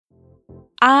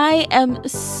I am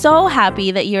so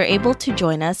happy that you're able to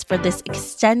join us for this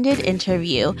extended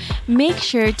interview. Make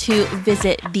sure to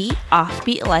visit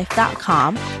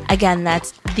theoffbeatlife.com. Again,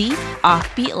 that's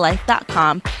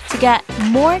theoffbeatlife.com to get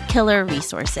more killer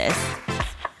resources.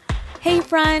 Hey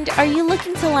friend, are you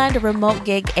looking to land a remote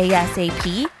gig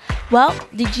ASAP? Well,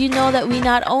 did you know that we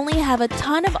not only have a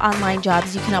ton of online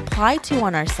jobs you can apply to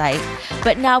on our site,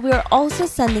 but now we are also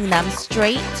sending them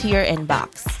straight to your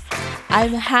inbox.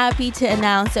 I'm happy to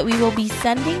announce that we will be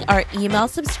sending our email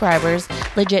subscribers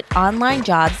legit online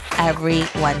jobs every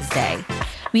Wednesday.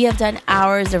 We have done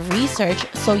hours of research,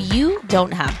 so you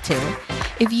don't have to.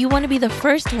 If you want to be the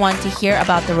first one to hear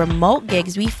about the remote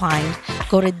gigs we find,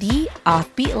 go to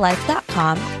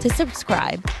theoffbeatlife.com to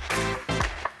subscribe.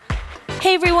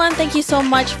 Hey everyone, thank you so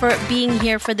much for being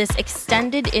here for this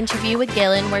extended interview with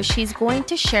Galen, where she's going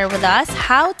to share with us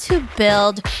how to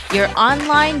build your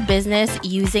online business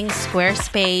using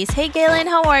Squarespace. Hey Galen,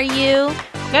 how are you?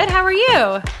 Good, how are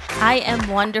you? I am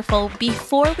wonderful.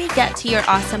 Before we get to your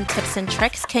awesome tips and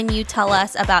tricks, can you tell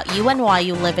us about you and why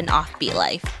you live an offbeat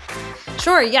life?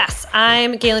 Sure, yes.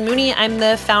 I'm Galen Mooney. I'm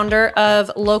the founder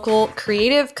of Local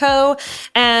Creative Co.,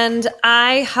 and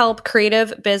I help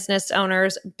creative business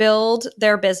owners build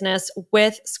their business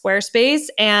with Squarespace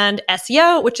and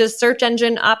SEO, which is search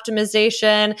engine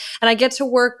optimization. And I get to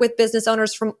work with business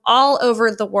owners from all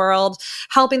over the world,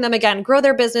 helping them, again, grow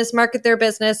their business, market their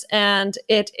business. And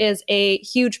it is a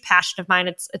huge passion of mine.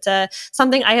 It's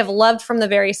something I have loved from the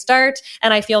very start,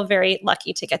 and I feel very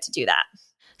lucky to get to do that.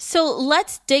 So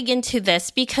let's dig into this,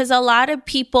 because a lot of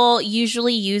people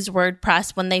usually use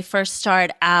WordPress when they first start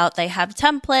out. They have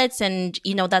templates and,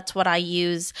 that's what I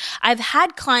use. I've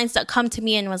had clients that come to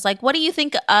me and was like, what do you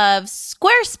think of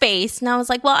Squarespace? And I was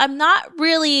like, well, I don't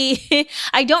really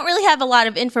have a lot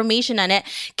of information on it.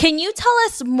 Can you tell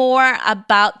us more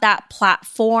about that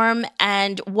platform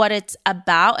and what it's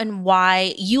about and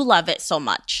why you love it so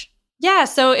much? Yeah,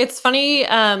 so it's funny.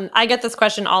 I get this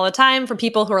question all the time from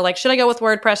people who are like, should I go with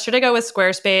WordPress? Should I go with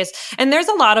Squarespace? And there's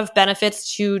a lot of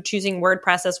benefits to choosing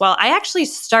WordPress as well. I actually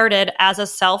started as a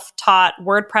self-taught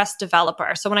WordPress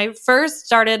developer. So when I first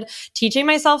started teaching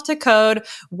myself to code,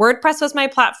 WordPress was my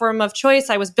platform of choice.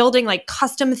 I was building like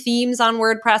custom themes on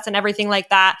WordPress and everything like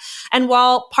that. And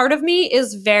while part of me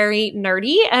is very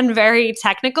nerdy and very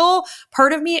technical,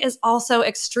 part of me is also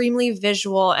extremely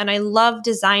visual. And I love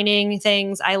designing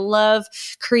things. I love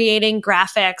creating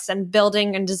graphics and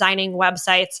building and designing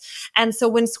websites. And so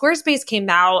when Squarespace came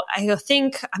out, I'm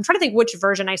trying to think which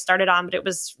version I started on, but it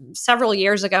was several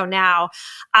years ago now.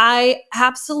 I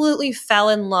absolutely fell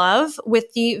in love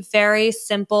with the very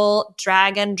simple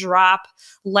drag and drop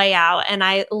layout. And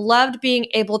I loved being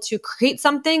able to create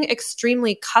something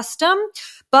extremely custom,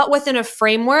 but within a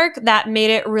framework that made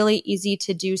it really easy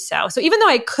to do so. So even though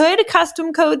I could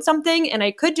custom code something and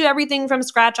I could do everything from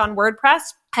scratch on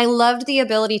WordPress, I loved the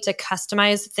ability to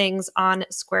customize things on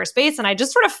Squarespace, and I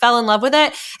just sort of fell in love with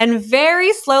it. And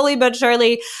very slowly but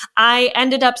surely, I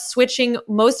ended up switching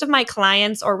most of my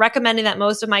clients, or recommending that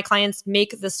most of my clients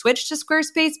make the switch to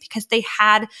Squarespace, because they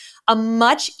had a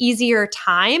much easier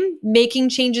time making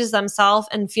changes themselves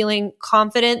and feeling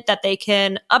confident that they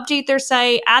can update their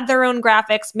site, add their own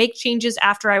graphics, make changes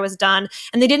after I was done.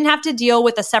 And they didn't have to deal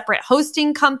with a separate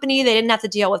hosting company. They didn't have to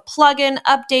deal with plugin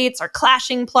updates or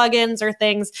clashing plugins or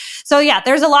things. So yeah,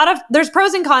 there's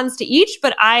pros and cons to each,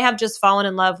 but I have just fallen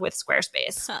in love with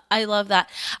Squarespace. I love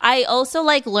that. I also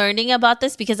like learning about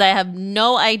this because I have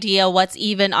no idea what's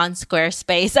even on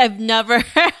Squarespace. I've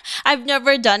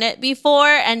never done it before.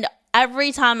 And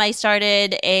every time I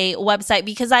started a website,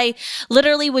 because I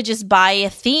literally would just buy a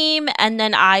theme and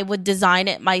then I would design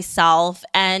it myself.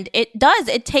 And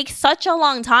it takes such a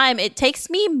long time. It takes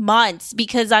me months,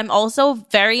 because I'm also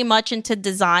very much into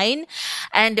design,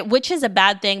 and which is a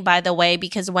bad thing, by the way,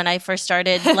 because when I first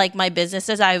started like my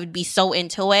businesses, I would be so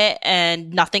into it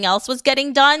and nothing else was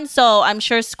getting done. So I'm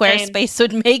sure Squarespace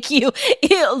would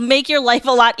make your life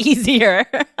a lot easier.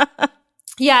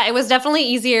 Yeah, it was definitely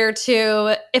easier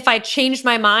to, if I changed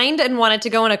my mind and wanted to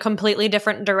go in a completely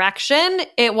different direction,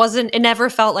 it never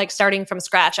felt like starting from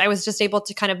scratch. I was just able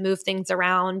to kind of move things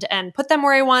around and put them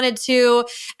where I wanted to.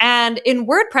 And in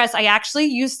WordPress, I actually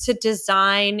used to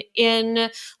design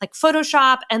in like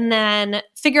Photoshop and then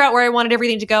figure out where I wanted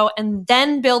everything to go and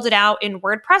then build it out in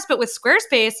WordPress. But with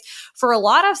Squarespace, for a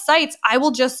lot of sites,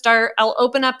 I'll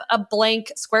open up a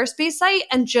blank Squarespace site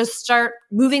and just start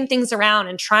moving things around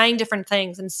and trying different things.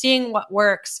 things and seeing what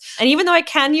works. And even though I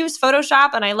can use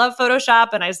Photoshop and I love Photoshop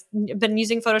and I've been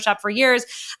using Photoshop for years,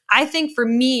 I think for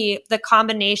me, the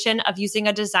combination of using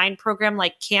a design program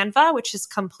like Canva, which is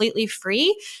completely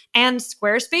free, and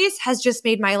Squarespace has just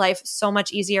made my life so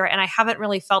much easier. And I haven't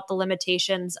really felt the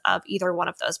limitations of either one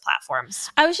of those platforms.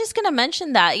 I was just going to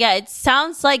mention that. Yeah, it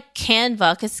sounds like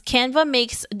Canva, because Canva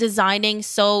makes designing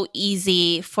so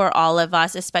easy for all of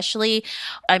us, especially,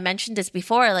 I mentioned this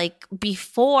before, like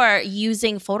before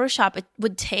using Photoshop, it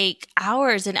would take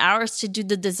hours and hours to do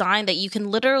the design that you can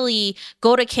literally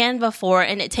go to Canva for,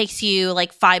 and it takes you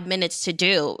like 5 minutes to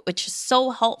do, which is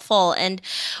so helpful. And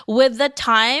with the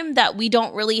time that we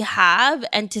don't really have,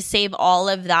 and to save all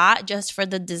of that just for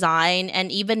the design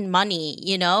and even money,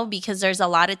 you know, because there's a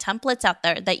lot of templates out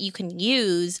there that you can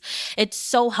use, it's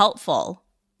so helpful.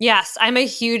 Yes, I'm a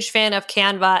huge fan of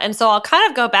Canva. And so I'll kind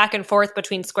of go back and forth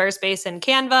between Squarespace and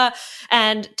Canva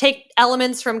and take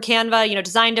elements from Canva, you know,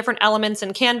 design different elements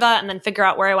in Canva and then figure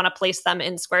out where I want to place them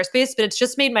in Squarespace. But it's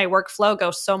just made my workflow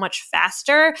go so much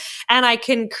faster. And I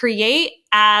can create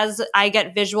as I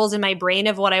get visuals in my brain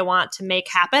of what I want to make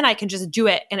happen. I can just do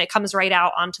it and it comes right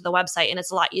out onto the website. And it's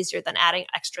a lot easier than adding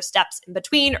extra steps in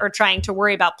between or trying to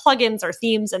worry about plugins or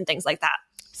themes and things like that.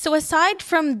 So aside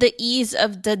from the ease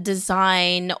of the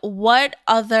design, what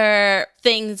other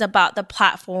things about the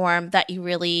platform that you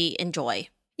really enjoy?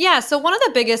 Yeah, so one of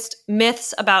the biggest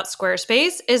myths about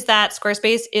Squarespace is that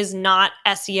Squarespace is not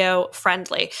SEO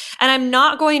friendly. And I'm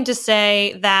not going to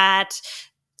say that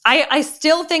I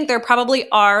still think there probably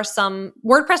are some,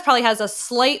 WordPress probably has a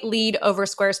slight lead over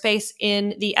Squarespace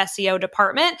in the SEO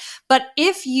department. But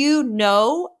if you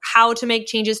know how to make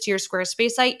changes to your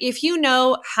Squarespace site, if you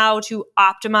know how to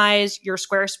optimize your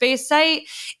Squarespace site,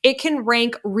 it can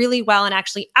rank really well and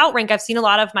actually outrank. I've seen a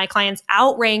lot of my clients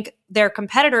outrank their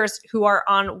competitors who are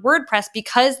on WordPress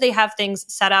because they have things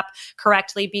set up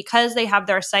correctly, because they have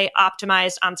their site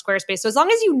optimized on Squarespace. So as long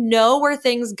as you know where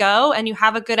things go and you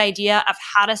have a good idea of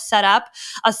how to set up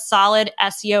a solid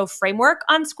SEO framework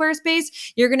on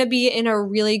Squarespace, you're going to be in a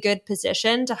really good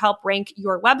position to help rank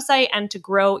your website and to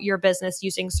grow your business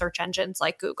using search engines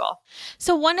like Google.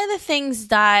 So one of the things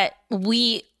that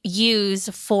we use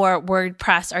for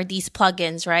WordPress are these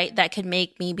plugins, right? That could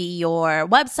make maybe your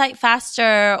website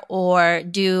faster or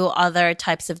do other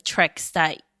types of tricks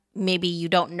that maybe you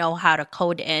don't know how to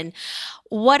code in.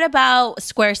 What about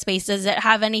Squarespace? Does it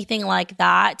have anything like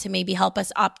that to maybe help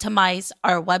us optimize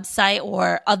our website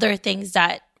or other things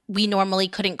that we normally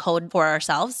couldn't code for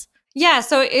ourselves? Yeah,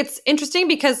 so it's interesting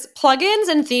because plugins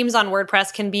and themes on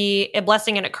WordPress can be a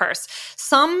blessing and a curse.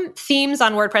 Some themes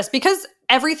on WordPress, because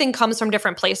everything comes from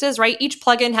different places, right? Each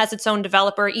plugin has its own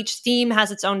developer. Each theme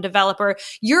has its own developer.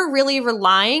 You're really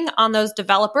relying on those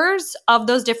developers of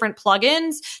those different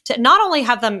plugins to not only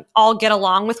have them all get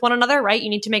along with one another, right? You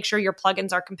need to make sure your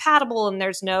plugins are compatible and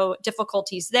there's no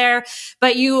difficulties there,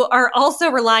 but you are also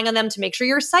relying on them to make sure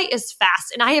your site is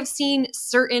fast. And I have seen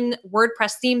certain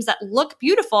WordPress themes that look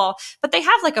beautiful, but they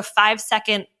have like a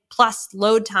 5-second plus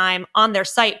load time on their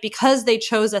site because they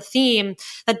chose a theme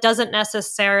that doesn't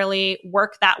necessarily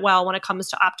work that well when it comes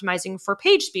to optimizing for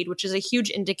page speed, which is a huge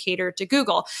indicator to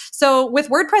Google. So with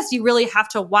WordPress, you really have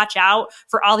to watch out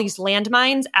for all these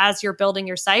landmines as you're building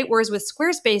your site. Whereas with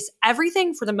Squarespace,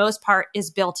 everything for the most part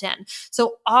is built in.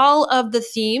 So all of the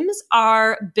themes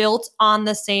are built on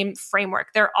the same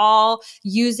framework. They're all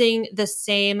using the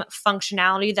same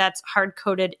functionality that's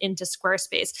hard-coded into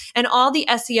Squarespace. And all the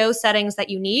SEO settings that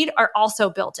you need are also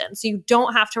built in. So you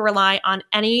don't have to rely on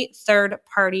any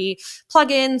third-party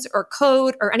plugins or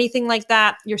code or anything like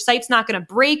that. Your site's not going to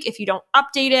break if you don't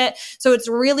update it. So it's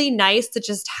really nice to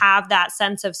just have that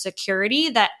sense of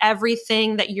security that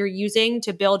everything that you're using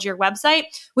to build your website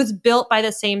was built by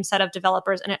the same set of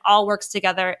developers and it all works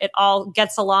together. It all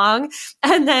gets along.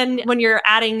 And then when you're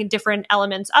adding different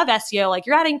elements of SEO, like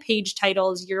you're adding page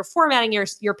titles, you're formatting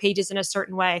your pages in a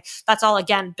certain way, that's all,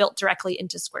 again, built directly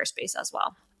into Squarespace as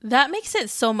well. That makes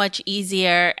it so much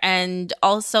easier. And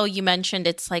also you mentioned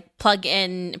it's like plug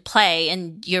in, play,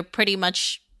 and you're pretty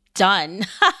much done.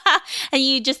 And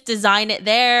you just design it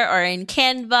there or in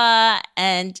Canva,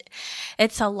 and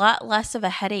it's a lot less of a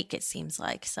headache, it seems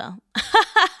like. So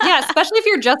yeah, especially if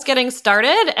you're just getting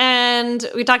started. And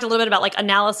we talked a little bit about like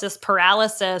analysis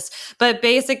paralysis, but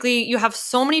basically you have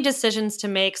so many decisions to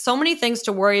make, so many things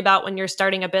to worry about when you're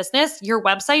starting a business. Your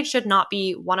website should not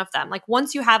be one of them. Like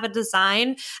once you have a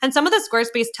design, and some of the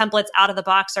Squarespace templates out of the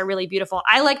box are really beautiful.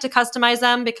 I like to customize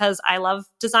them because I love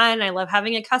design. I love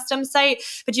having a custom site,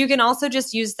 but you can also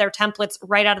just use their templates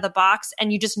right out of the box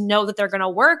and you just know that they're going to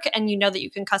work and you know that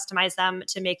you can customize them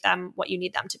to make them what you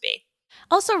need them to be.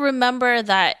 Also, remember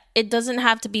that it doesn't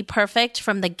have to be perfect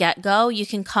from the get-go. You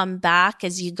can come back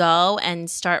as you go and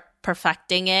start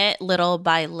perfecting it little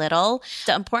by little.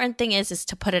 The important thing is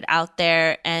to put it out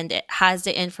there, and it has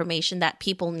the information that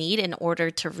people need in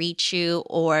order to reach you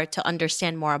or to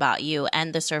understand more about you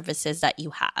and the services that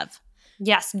you have.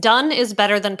 Yes, done is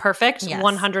better than perfect, Yes.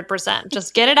 100%.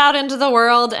 Just get it out into the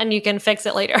world and you can fix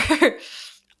it later.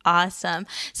 Awesome.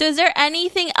 So is there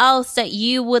anything else that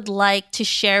you would like to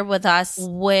share with us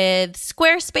with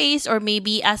Squarespace or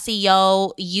maybe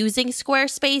SEO using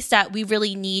Squarespace that we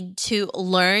really need to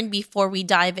learn before we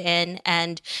dive in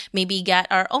and maybe get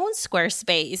our own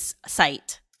Squarespace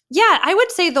site? Yeah, I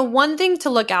would say the one thing to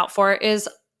look out for is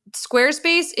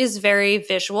Squarespace is very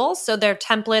visual, so their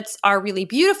templates are really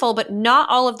beautiful, but not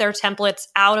all of their templates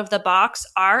out of the box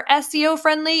are SEO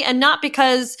friendly, and not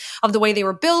because of the way they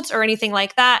were built or anything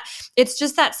like that. It's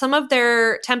just that some of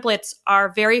their templates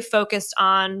are very focused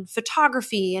on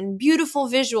photography and beautiful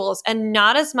visuals and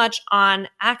not as much on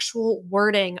actual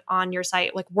wording on your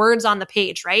site, like words on the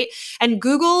page, right? And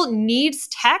Google needs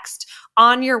text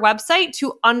on your website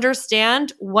to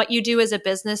understand what you do as a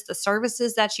business, the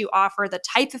services that you offer, the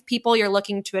type of people you're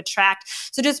looking to attract.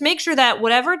 So just make sure that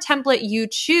whatever template you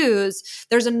choose,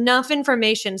 there's enough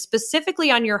information specifically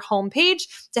on your homepage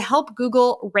to help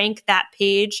Google rank that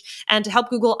page and to help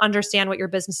Google understand what your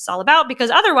business is all about, because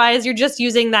otherwise you're just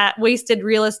using that wasted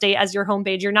real estate as your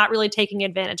homepage. You're not really taking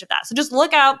advantage of that. So just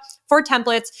look out for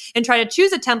templates and try to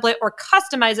choose a template or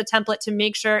customize a template to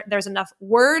make sure there's enough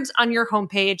words on your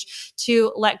homepage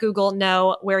to let Google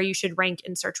know where you should rank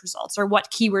in search results or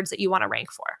what keywords that you want to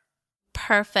rank for.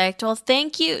 Perfect. Well,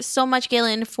 thank you so much,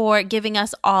 Galen, for giving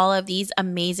us all of these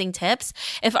amazing tips.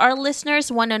 If our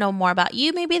listeners want to know more about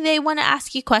you, maybe they want to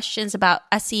ask you questions about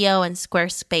SEO and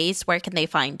Squarespace, where can they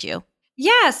find you?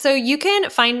 Yeah, so you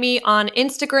can find me on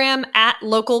Instagram at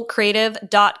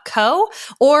localcreative.co,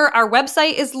 or our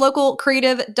website is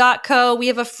localcreative.co. We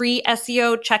have a free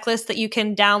SEO checklist that you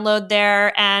can download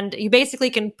there, and you basically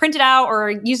can print it out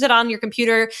or use it on your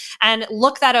computer and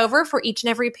look that over for each and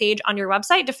every page on your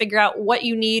website to figure out what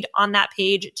you need on that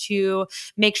page to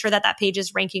make sure that that page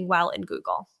is ranking well in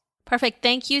Google. Perfect.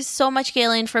 Thank you so much,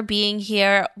 Galen, for being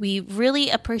here. We really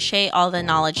appreciate all the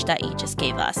knowledge that you just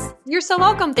gave us. You're so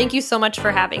welcome. Thank you so much for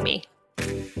having me.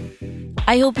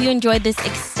 I hope you enjoyed this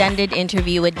extended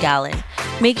interview with Galen.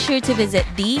 Make sure to visit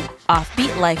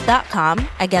theoffbeatlife.com.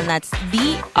 Again, that's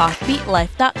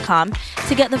theoffbeatlife.com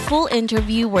to get the full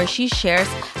interview where she shares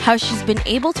how she's been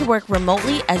able to work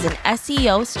remotely as an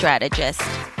SEO strategist.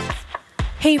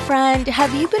 Hey friend,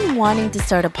 have you been wanting to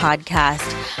start a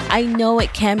podcast? I know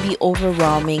it can be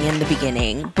overwhelming in the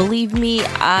beginning. Believe me,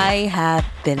 I have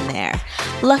been there.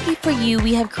 Lucky for you,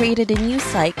 we have created a new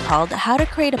site called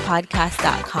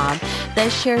howtocreateapodcast.com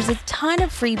that shares a ton of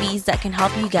freebies that can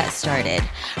help you get started.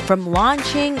 From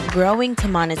launching, growing to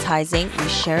monetizing, we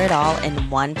share it all in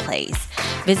one place.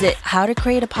 Visit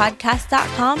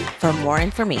howtocreateapodcast.com for more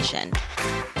information.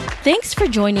 Thanks for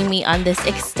joining me on this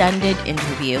extended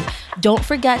interview. Don't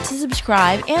forget to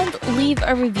subscribe and leave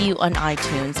a review on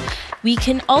iTunes. We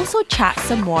can also chat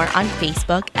some more on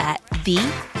Facebook at The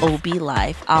OB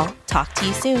Life. I'll talk to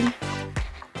you soon.